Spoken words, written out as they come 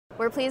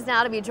We're pleased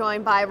now to be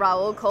joined by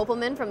Raoul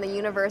Kopelman from the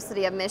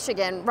University of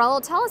Michigan.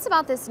 Raoul, tell us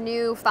about this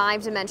new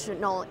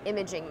 5-dimensional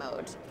imaging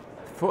mode.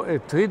 For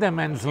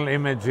three-dimensional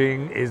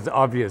imaging is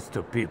obvious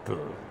to people.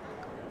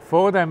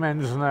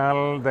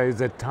 4-dimensional, there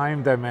is a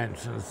time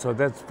dimension, so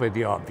that's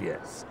pretty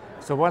obvious.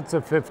 So what's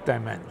the 5th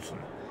dimension?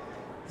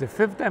 The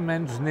 5th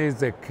dimension is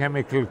the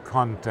chemical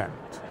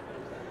content.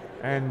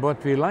 And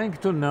what we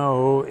like to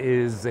know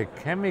is the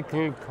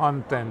chemical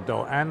content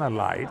or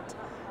analyte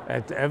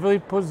at every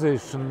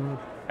position,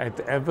 at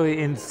every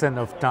instant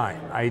of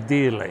time,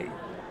 ideally.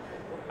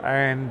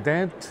 And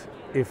that,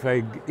 if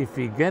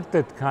we get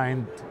that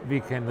kind, we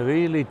can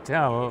really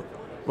tell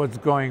what's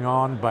going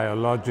on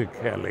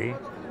biologically,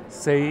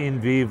 say in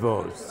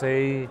vivo,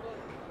 say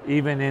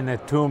even in a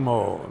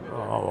tumor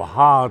or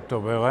heart or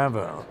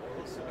wherever.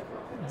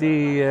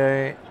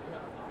 The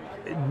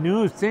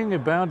new thing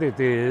about it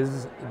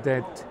is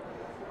that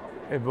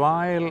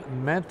while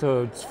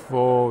methods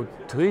for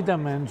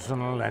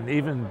 3-dimensional and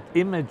even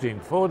imaging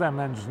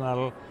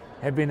 4-dimensional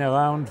have been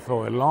around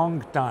for a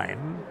long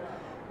time,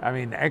 I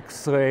mean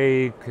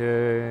X-ray,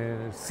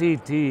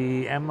 CT,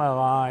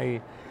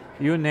 MRI,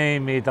 you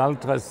name it,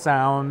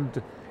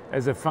 ultrasound,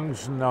 as a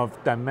function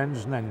of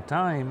dimension and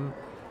time,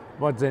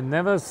 what they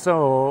never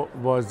saw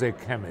was the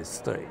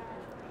chemistry.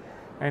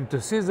 And to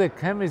see the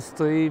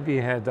chemistry, we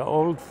had the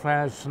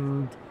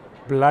old-fashioned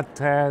blood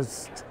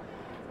test,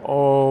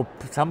 or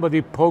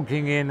somebody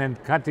poking in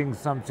and cutting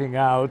something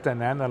out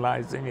and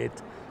analyzing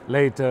it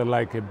later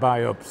like a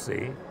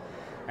biopsy.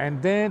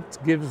 And that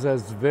gives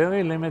us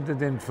very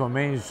limited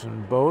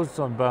information, both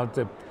about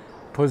the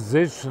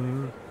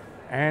position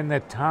and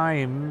the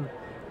time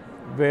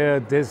where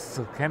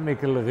this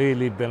chemical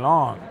really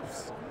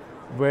belongs,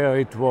 where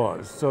it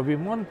was. So we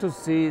want to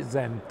see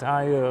the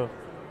entire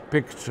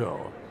picture.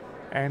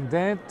 And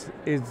that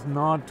is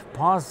not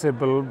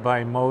possible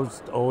by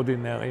most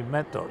ordinary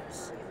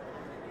methods.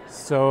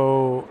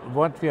 So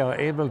what we are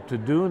able to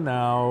do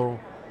now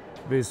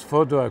with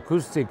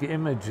photoacoustic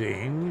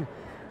imaging,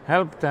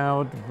 helped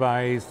out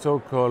by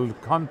so-called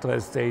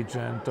contrast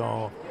agent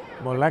or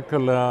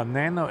molecular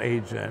nano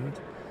agent,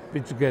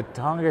 which get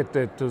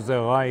targeted to the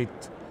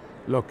right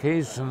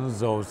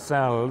locations or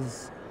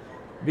cells,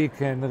 we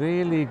can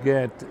really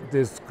get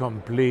this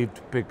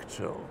complete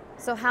picture.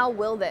 So how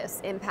will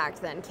this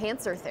impact then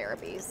cancer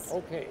therapies?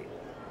 Okay.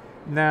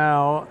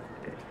 Now,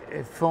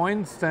 for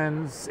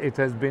instance, it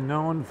has been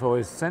known for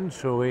a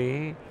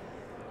century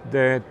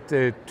that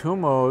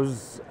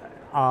tumors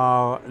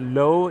are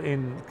low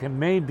in,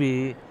 may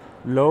be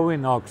low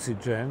in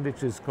oxygen,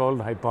 which is called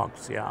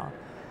hypoxia,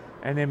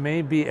 and it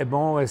may be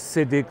more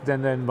acidic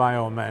than the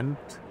environment,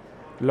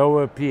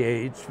 lower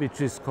pH, which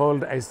is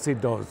called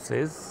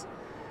acidosis,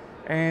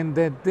 and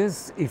that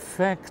this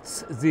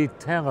affects the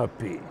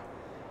therapy.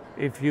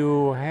 If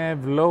you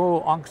have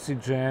low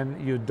oxygen,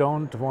 you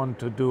don't want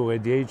to do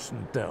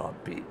radiation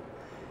therapy.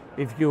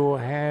 If you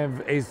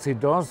have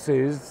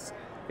acidosis,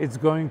 it's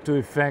going to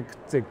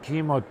affect the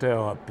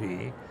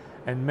chemotherapy,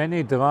 and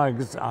many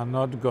drugs are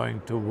not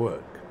going to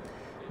work.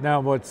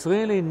 Now, what's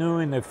really new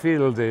in the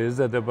field is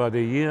that about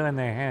 1.5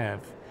 years,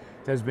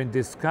 it has been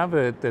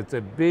discovered that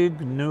the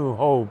big new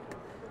hope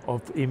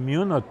of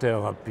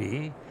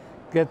immunotherapy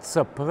gets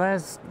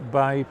suppressed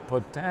by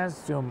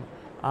potassium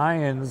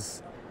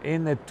ions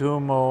in a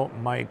tumor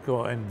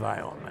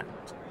microenvironment.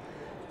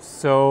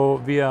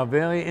 So we are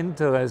very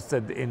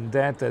interested in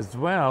that as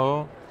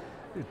well,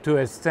 to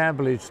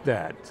establish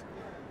that.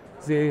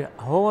 The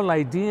whole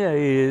idea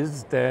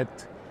is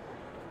that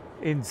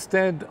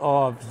instead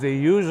of the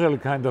usual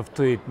kind of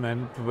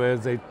treatment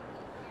where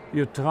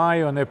you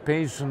try on a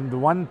patient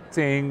one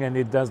thing and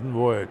it doesn't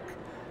work,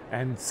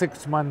 and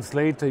 6 months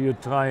later you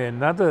try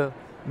another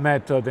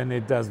method and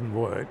it doesn't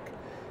work,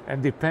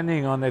 and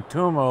depending on the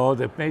tumor,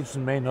 the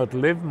patient may not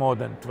live more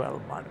than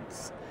 12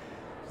 months.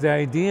 The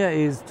idea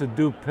is to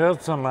do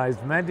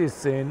personalized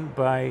medicine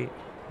by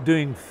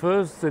doing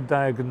first the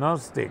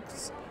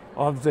diagnostics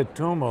of the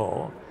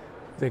tumor,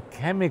 the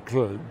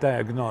chemical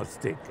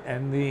diagnostic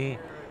and the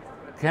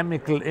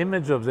chemical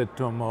image of the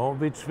tumor,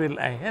 which will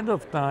ahead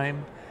of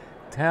time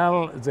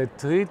tell the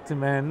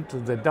treatment to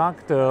the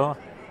doctor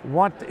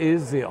what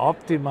is the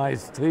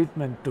optimized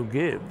treatment to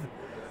give,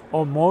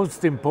 or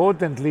most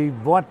importantly,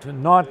 what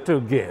not to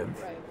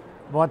give,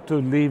 what to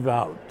leave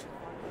out.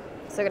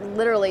 So it could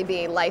literally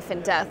be a life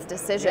and death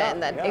decision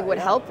that it would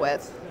help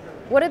with.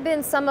 What have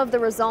been some of the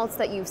results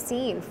that you've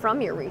seen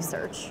from your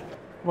research?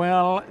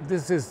 Well,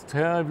 this is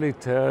terribly,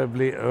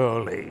 terribly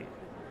early.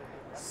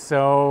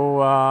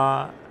 So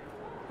at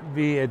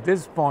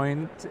this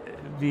point,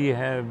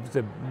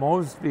 the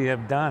most we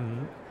have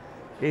done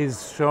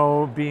is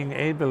being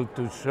able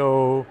to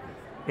show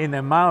in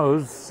a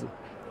mouse,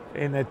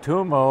 in a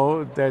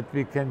tumor, that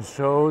we can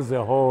show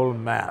the whole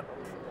map.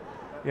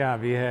 Yeah,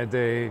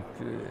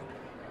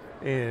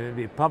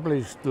 we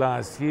published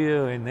last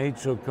year in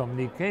Nature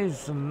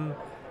Communication,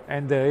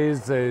 and there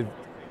is a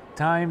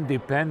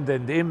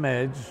time-dependent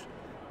image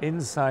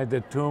inside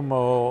the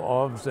tumor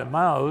of the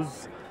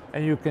mouse,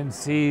 and you can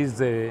see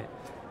the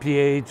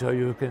pH, or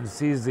you can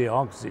see the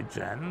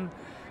oxygen,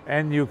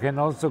 and you can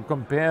also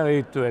compare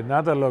it to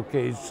another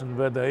location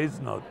where there is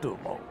no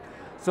tumor.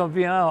 So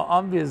we are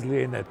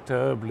obviously in a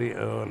terribly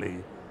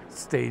early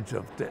stage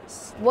of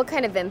this. What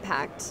kind of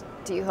impact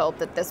do you hope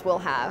that this will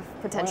have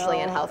potentially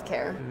in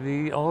healthcare?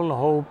 We all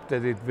hope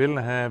that it will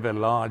have a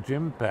large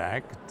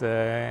impact.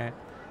 I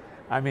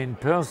mean,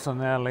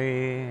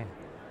 personally,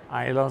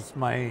 I lost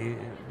my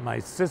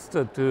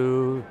sister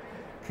to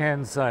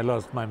cancer, I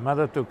lost my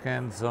mother to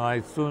cancer,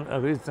 I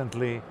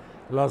recently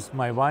lost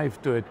my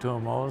wife to a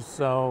tumor,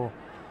 so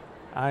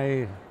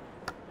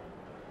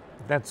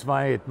that's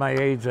why at my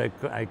age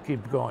I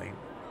keep going.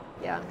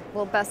 Yeah,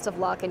 well, best of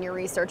luck in your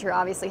research. You're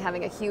obviously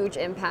having a huge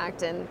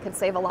impact and could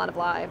save a lot of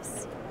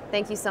lives.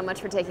 Thank you so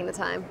much for taking the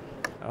time.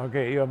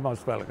 Okay, you're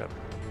most welcome.